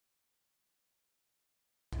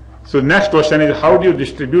So next question is, how do you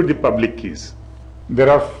distribute the public keys? There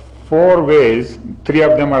are 4 ways, 3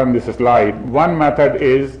 of them are on this slide. One method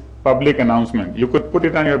is public announcement. You could put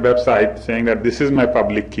it on your website saying that this is my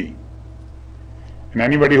public key. And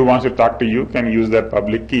anybody who wants to talk to you can use that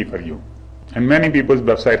public key for you. And many people's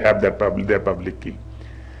website have that their public key.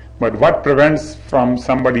 But what prevents from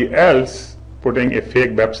somebody else putting a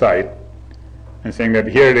fake website and saying that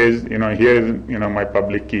here it is, here is, my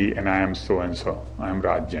public key and I am so and so, I am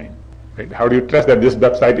Raj Jain. Right? How do you trust that this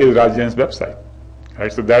website is Raj Jain's website?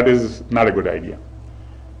 Right? So that is not a good idea.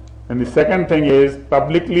 And the second thing is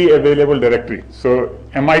publicly available directory. So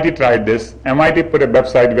MIT tried this. MIT put a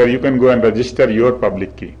website where you can go and register your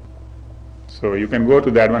public key. So you can go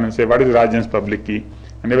to that one and say, what is Raj Jain's public key?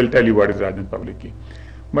 And they will tell you what is Raj Jain's public key.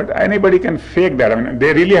 But anybody can fake that. I mean,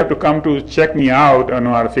 they really have to come to check me out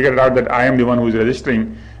or figure out that I am the one who is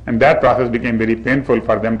registering. And that process became very painful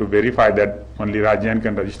for them to verify that only Raj Jain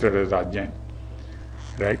can register as Raj Jain.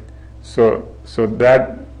 Right? So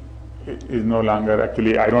that is no longer,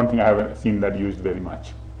 actually, I don't think I have seen that used very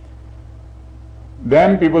much.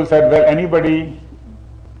 Then people said, well, anybody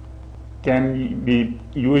can be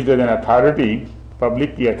used as an authority,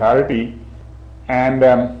 public key authority, and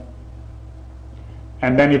then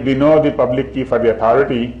if we know the public key for the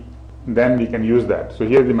authority, then we can use that. So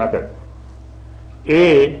here's the method.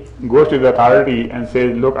 A goes to the authority and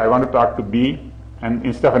says, look, I want to talk to B, and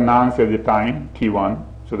instead of announce says the time, T1,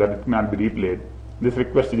 so that it cannot be replayed. This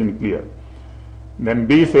request isn't clear. Then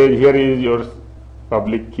B says, here is your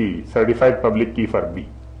public key, certified public key for B.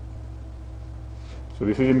 So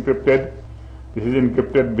this is encrypted. This is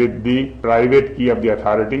encrypted with the private key of the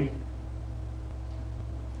authority.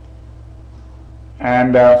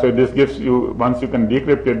 And so this gives you, once you can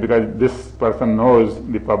decrypt it, because this person knows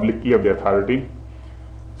the public key of the authority,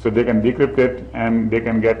 so they can decrypt it and they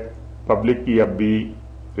can get public key of B,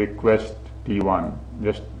 request T1.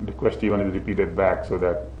 Just request T1 is repeated back so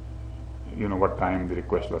that you know what time the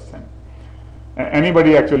request was sent.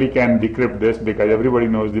 Anybody actually can decrypt this because everybody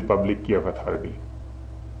knows the public key of authority.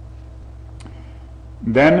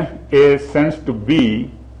 Then A sends to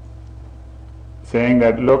B saying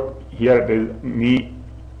that, look, here it is me,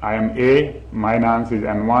 I am A, my nonce is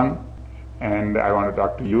N1, and I want to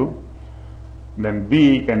talk to you. Then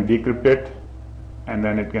B can decrypt it, and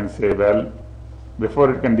then it can say, well,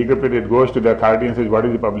 before it can decrypt it, it goes to the authority and says, what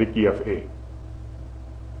is the public key of A?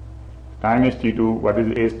 Time is T2, what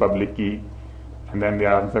is A's public key? And then the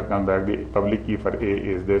answer comes back, the public key for A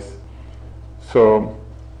is this. So,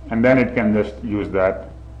 and then it can just use that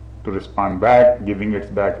to respond back, giving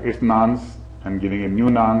it back its nonce and giving a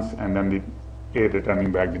new nonce, and then the A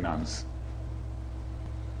returning back the nonce.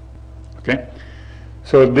 Okay?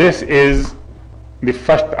 So this is the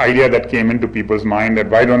first idea that came into people's mind,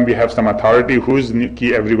 that why don't we have some authority whose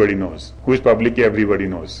key everybody knows, whose public key everybody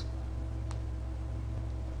knows.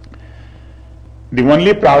 The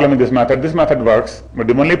only problem in this method works, but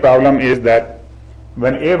the only problem is that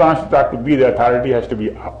when A wants to talk to B, the authority has to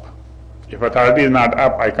be up. If authority is not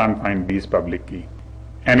up, I can't find B's public key.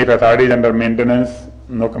 And if authority is under maintenance,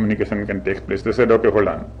 no communication can take place. They said, okay, hold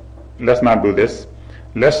on, let's not do this.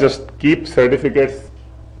 Let's just keep certificates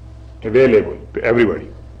available to everybody,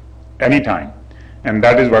 anytime. And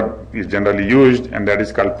that is what is generally used, and that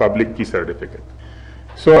is called public key certificate.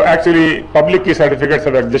 So actually, public key certificates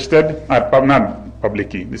have existed, not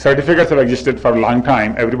public key, the certificates have existed for a long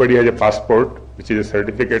time. Everybody has a passport, which is a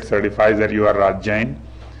certificate, certifies that you are Raj Jain,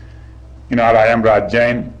 or I am Raj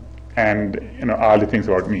Jain, and all the things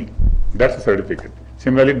about me. That's a certificate.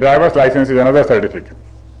 Similarly, driver's license is another certificate.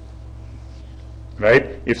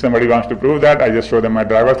 Right? If somebody wants to prove that, I just show them my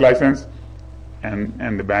driver's license,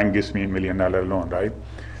 and the bank gives me $1 million loan, right?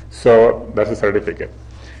 So that's a certificate.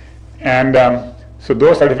 And so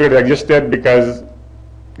those certificates existed because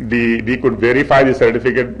we could verify the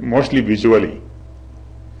certificate mostly visually.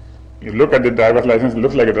 You look at the driver's license, it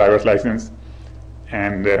looks like a driver's license,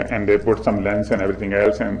 and they put some lens and everything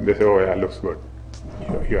else, and they say, oh yeah, looks good.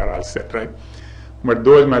 You are all set, right? But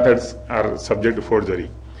those methods are subject to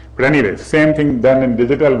forgery. But anyway, same thing done in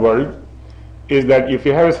digital world is that if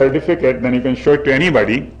you have a certificate, then you can show it to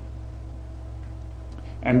anybody,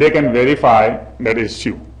 and they can verify that it's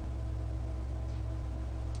you.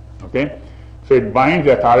 Okay? So it binds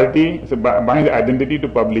the authority, so binds the identity to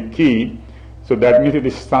public key, so that means it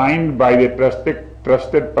is signed by the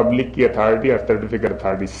trusted public key authority or certificate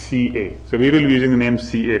authority, CA. So we will be using the name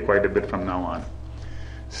CA quite a bit from now on.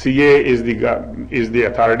 CA is the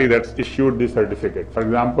authority that's issued the certificate. For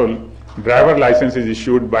example, driver license is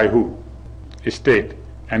issued by who? State.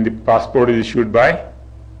 And the passport is issued by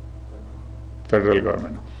federal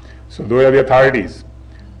government. So those are the authorities.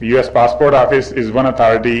 The U.S. Passport Office is one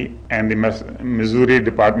authority, and the Missouri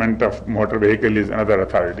Department of Motor Vehicle is another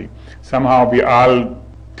authority. Somehow we all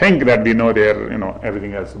think that we know their,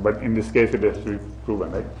 everything else, but in this case it has to be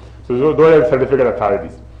proven, right? So those are certificate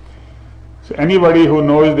authorities. So anybody who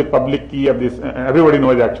knows the public key of this, everybody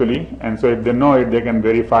knows actually, and so if they know it, they can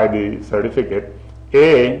verify the certificate.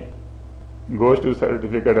 A goes to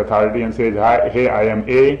certificate authority and says, "Hi, hey, I am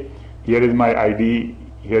A, here is my ID,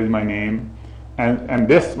 here is my name," and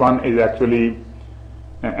this one is actually,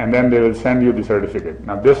 and then they will send you the certificate.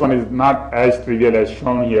 Now this one is not as trivial as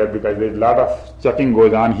shown here, because there is a lot of checking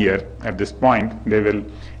goes on here at this point. They will,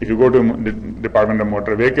 if you go to the Department of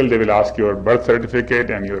Motor Vehicle, they will ask your birth certificate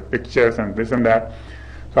and your pictures and this and that.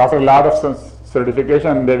 So after a lot of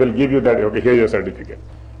certification, they will give you that, okay, here's your certificate.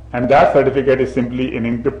 And that certificate is simply an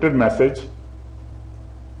encrypted message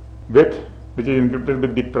which is encrypted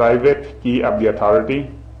with the private key of the authority.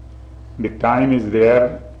 The time is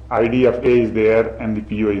there, ID of A is there, and the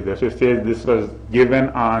PO is there. So it says this was given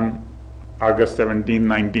on August 17,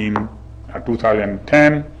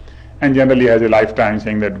 2010, and generally has a lifetime,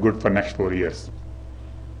 saying that good for next 4 years.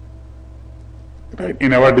 Right?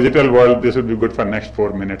 In our digital world, this would be good for next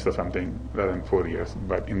 4 minutes or something, rather than 4 years.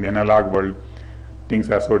 But in the analog world,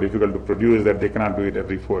 things are so difficult to produce that they cannot do it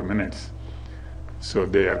every 4 minutes. So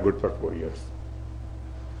they are good for 4 years.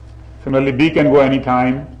 Similarly, B can go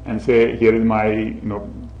anytime and say, here is my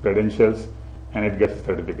credentials, and it gets a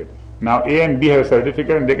certificate. Now A and B have a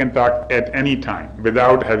certificate, and they can talk at any time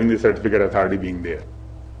without having the certificate authority being there.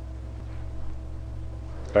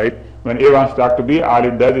 Right? When A wants to talk to B, all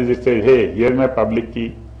it does is it says, hey, here's my public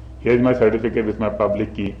key, here's my certificate with my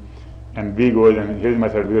public key, and B goes and here's my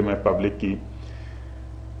certificate with my public key.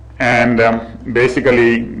 And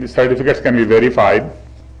basically, the certificates can be verified,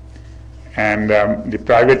 and the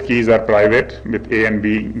private keys are private, with A and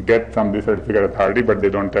B get from the certificate authority, but they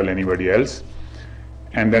don't tell anybody else.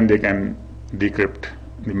 And then they can decrypt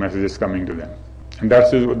the messages coming to them. And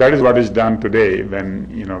that is what is done today when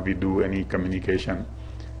we do any communication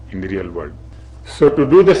in the real world. So to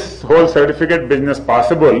do this whole certificate business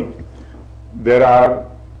possible, there are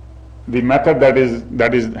the method that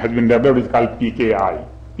has been developed is called PKI.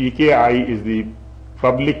 PKI is the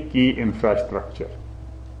public key infrastructure.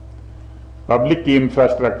 Public key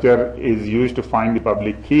infrastructure is used to find the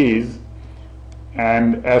public keys,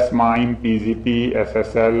 and S-MIME, PZP,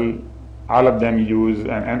 SSL, all of them use,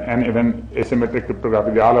 and even asymmetric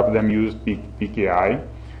cryptography, all of them use PKI.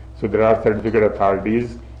 So there are certificate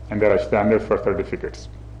authorities, and there are standards for certificates.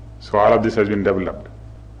 So all of this has been developed.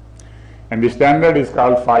 And the standard is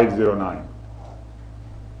called 509.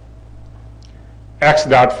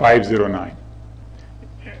 X.509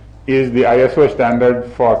 is the ISO standard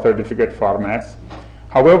for certificate formats.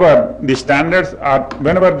 However, the standards are,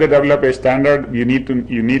 whenever they develop a standard, people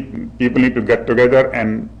need to get together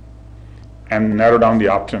and narrow down the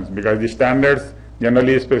options, because the standards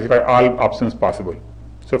generally specify all options possible.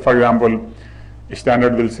 So for example, a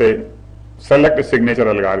standard will say, select a signature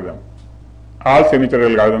algorithm. All signature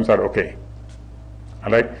algorithms are okay.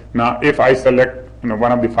 All right. Now, if I select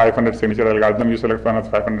one of the 500 signature algorithms, you select one of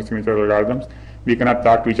the 500 signature algorithms, we cannot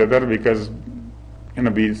talk to each other because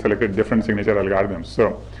we selected different signature algorithms.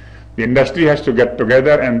 So the industry has to get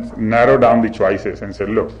together and narrow down the choices and say,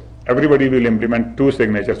 look, everybody will implement 2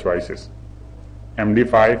 signature choices,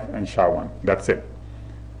 MD5 and SHA-1. That's it.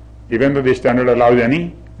 Even though the standard allows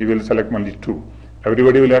any, we will select only 2.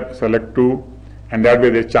 Everybody will select 2, and that way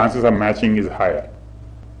the chances of matching is higher.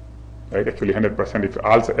 Right? Actually 100%. If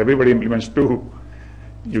everybody implements 2,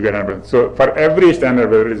 you get 100%. So for every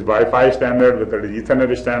standard, whether it is Wi-Fi standard, whether it is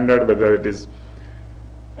Ethernet standard, whether it is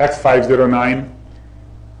X509,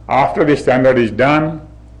 after the standard is done,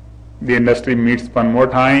 the industry meets one more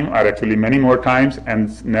time, or actually many more times,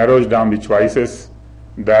 and narrows down the choices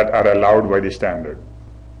that are allowed by the standard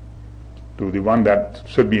to the one that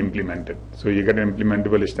should be implemented. So you get an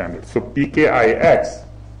implementable standard. So PKIX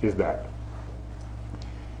is that.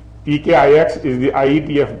 PKIX is the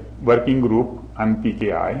IETF working group on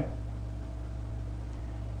PKI,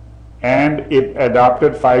 and it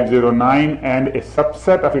adopted 509 and a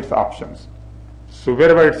subset of its options. So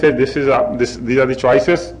wherever it says these are the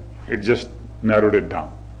choices, it just narrowed it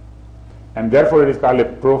down. And therefore it is called a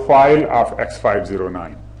profile of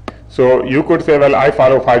X509. So you could say, well, I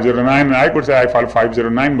follow 509, and I could say I follow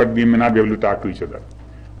 509, but we may not be able to talk to each other.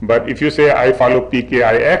 But if you say I follow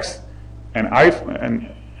PKIX,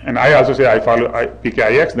 and I also say I follow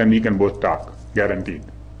PKIX, then we can both talk, guaranteed.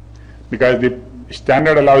 Because the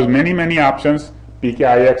standard allows many, many options,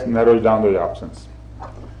 PKIX narrows down those options.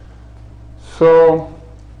 So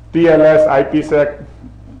TLS, IPsec,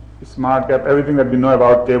 Smart Cap, everything that we know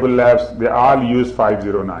about cable labs, they all use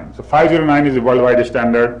 509. So 509 is a worldwide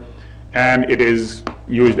standard and it is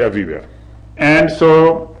used everywhere. And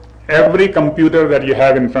so every computer that you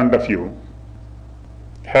have in front of you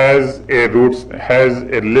has a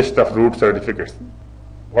list of root certificates.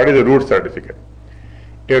 What is a root certificate?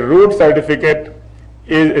 A root certificate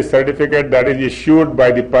is a certificate that is issued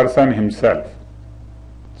by the person himself.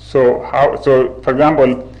 So for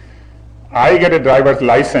example, I get a driver's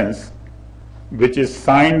license which is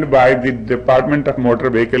signed by the Department of Motor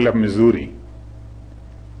Vehicle of Missouri.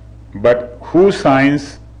 But who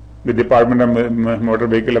signs the Department of Motor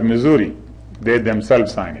Vehicle of Missouri? They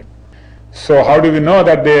themselves sign it. So how do we know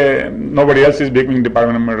that nobody else is becoming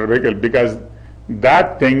Department of Motor Vehicle? Because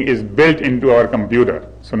that thing is built into our computer.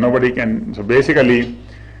 So nobody can, so basically,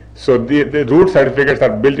 so the root certificates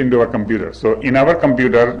are built into our computer. So in our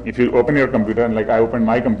computer, if you open your computer, and like I opened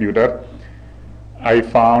my computer, I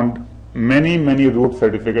found many root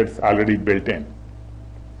certificates already built in.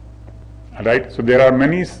 Alright, so there are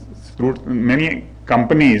many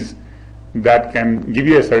companies that can give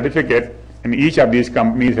you a certificate, and each of these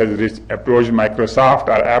companies has approached Microsoft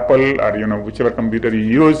or Apple or whichever computer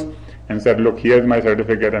you use and said, look, here's my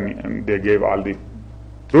certificate, and they gave all the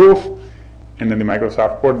proof, and then the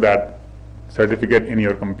Microsoft put that certificate in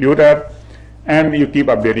your computer, and you keep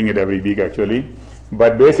updating it every week actually.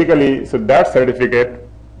 But basically, so that certificate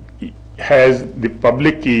has the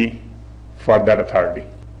public key for that authority,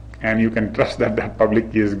 and you can trust that that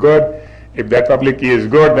public key is good. If that public key is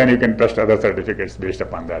good, then you can trust other certificates based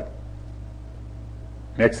upon that.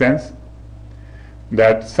 Make sense?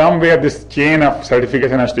 That somewhere this chain of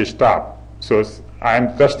certification has to stop. So I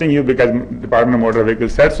am trusting you because Department of Motor Vehicle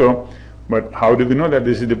said so, but how do we know that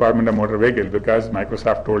this is Department of Motor Vehicle? Because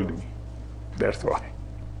Microsoft told me. That's why.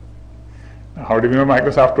 How do we know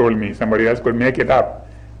Microsoft told me? Somebody else could make it up.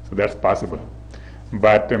 So that's possible.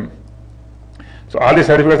 But so all the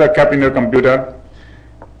certificates are kept in your computer,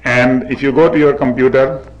 and if you go to your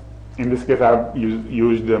computer, in this case I've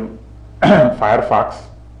used Firefox,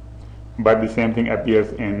 but the same thing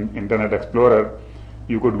appears in Internet Explorer.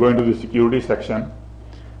 You could go into the security section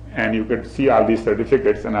and you could see all these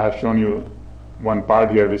certificates, and I have shown you one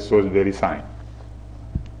part here which shows VeriSign.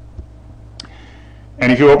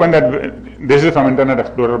 And if you open that, this is from Internet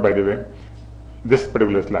Explorer, by the way, this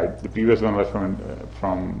particular slide. The previous one was from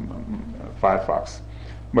Firefox.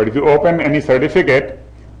 But if you open any certificate,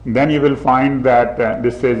 then you will find that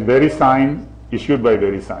this says VeriSign, issued by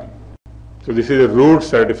VeriSign. So this is a root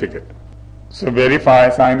certificate. So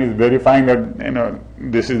VeriSign is verifying that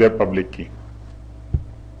this is their public key.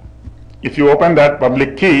 If you open that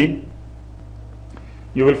public key,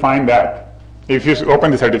 you will find that if you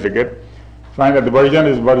open the certificate, find that the version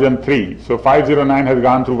is version 3. So 509 has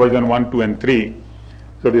gone through version 1, 2, and 3.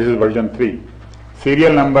 So this is version 3.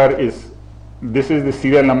 Serial number is, this is the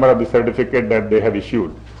serial number of the certificate that they have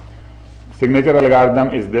issued. Signature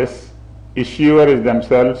algorithm is this. Issuer is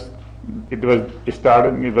themselves. It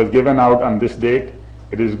was given out on this date.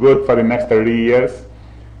 It is good for the next 30 years.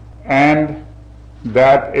 And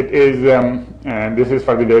that it is, and this is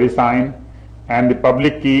for the VeriSign. And the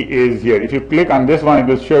public key is here. If you click on this one, it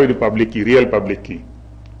will show you the public key, real public key,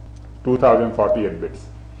 2048 bits.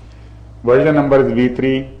 Version number is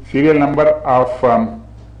V3. Serial number of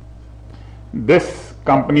this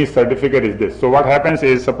company's certificate is this. So what happens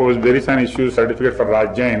is, suppose VeriSign issues certificate for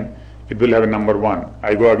Raj Jain, it will have a number 1.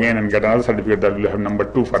 I go again and get another certificate that will have number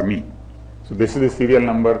 2 for me. So this is the serial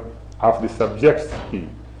number of the subject's key.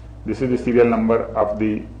 This is the serial number of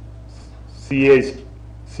the CA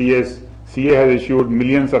has issued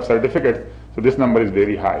millions of certificates, so this number is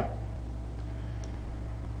very high.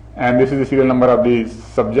 And this is the serial number of the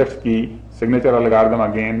subject's key, signature algorithm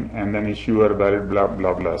again, and then issuer, valid, blah,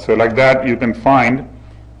 blah, blah. So like that, you can find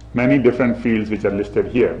many different fields which are listed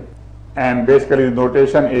here. And basically the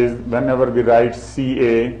notation is, whenever we write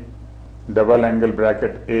CA, double angle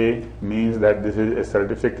bracket A, means that this is a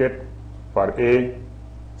certificate for A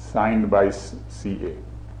signed by CA.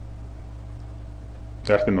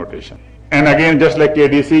 That's the notation. And again, just like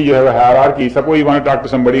KDC, you have a hierarchy. Suppose you want to talk to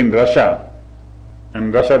somebody in Russia. In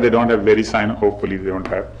Russia, they don't have VeriSign, hopefully they don't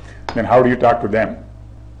have. Then how do you talk to them?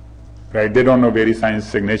 Right? They don't know VeriSign's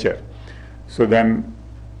signature. So then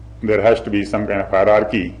there has to be some kind of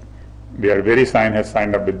hierarchy where VeriSign has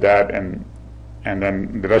signed up with that, and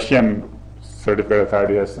then the Russian certificate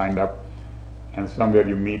authority has signed up, and somewhere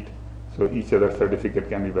you meet, so each other certificate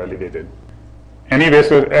can be validated. Anyway,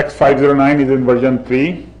 so X509 is in version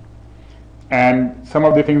 3, and some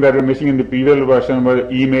of the things that were missing in the previous version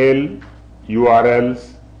were email,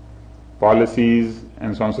 URLs, policies,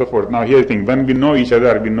 and so on and so forth. Now here's the thing, when we know each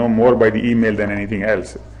other, we know more by the email than anything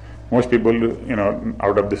else. Most people,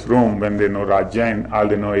 out of this room, when they know Raj Jain, all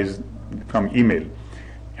they know is from email.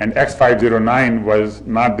 And X509 was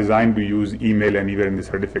not designed to use email anywhere in the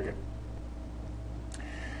certificate.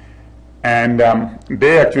 And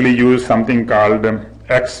they actually use something called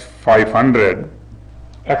X500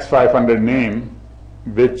 name,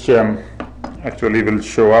 which actually will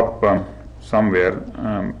show up somewhere.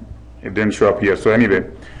 It didn't show up here. So anyway,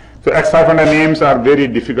 so X500 names are very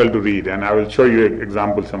difficult to read, and I will show you an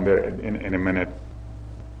example somewhere in a minute.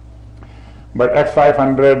 But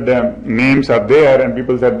X500 names are there, and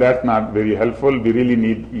people said that's not very helpful. We really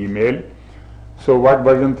need email. So what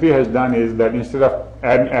version 3 has done is that instead of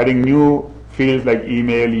adding new fields like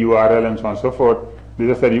email, URL, and so on and so forth, they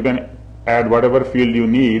just said you can add whatever field you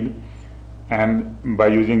need, and by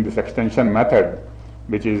using this extension method,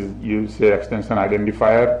 which is you say extension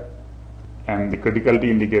identifier and the criticality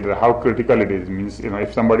indicator, how critical it is, means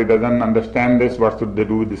if somebody doesn't understand this, what should they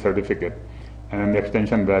do with the certificate, and then the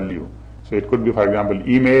extension value. So it could be, for example,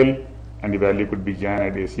 email, and the value could be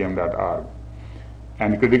jan@acm.org.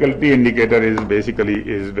 And the criticality indicator is basically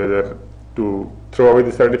whether to throw away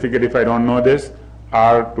the certificate if I don't know this,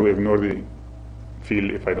 or to ignore the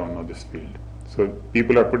field if I don't know this field. So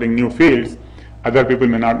people are putting new fields, other people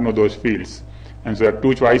may not know those fields. And so there are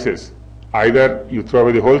two choices. Either you throw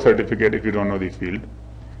away the whole certificate if you don't know the field,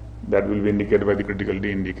 that will be indicated by the criticality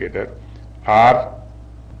indicator, or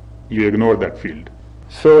you ignore that field.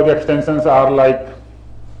 So the extensions are like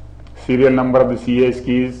serial number of the CAS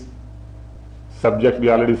keys, subject, we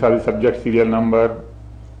already saw the subject serial number,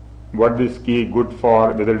 what this key good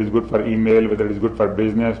for, whether it is good for email, whether it is good for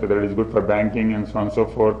business, whether it is good for banking, and so on and so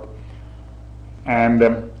forth. And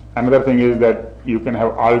another thing is that you can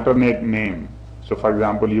have alternate name. So for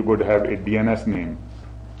example, you could have a DNS name,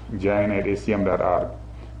 jain@acm.org,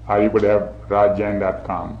 or you could have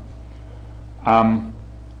rajjain.com.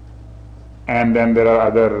 And then there are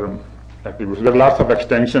other attributes. There are lots of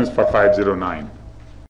extensions for 509.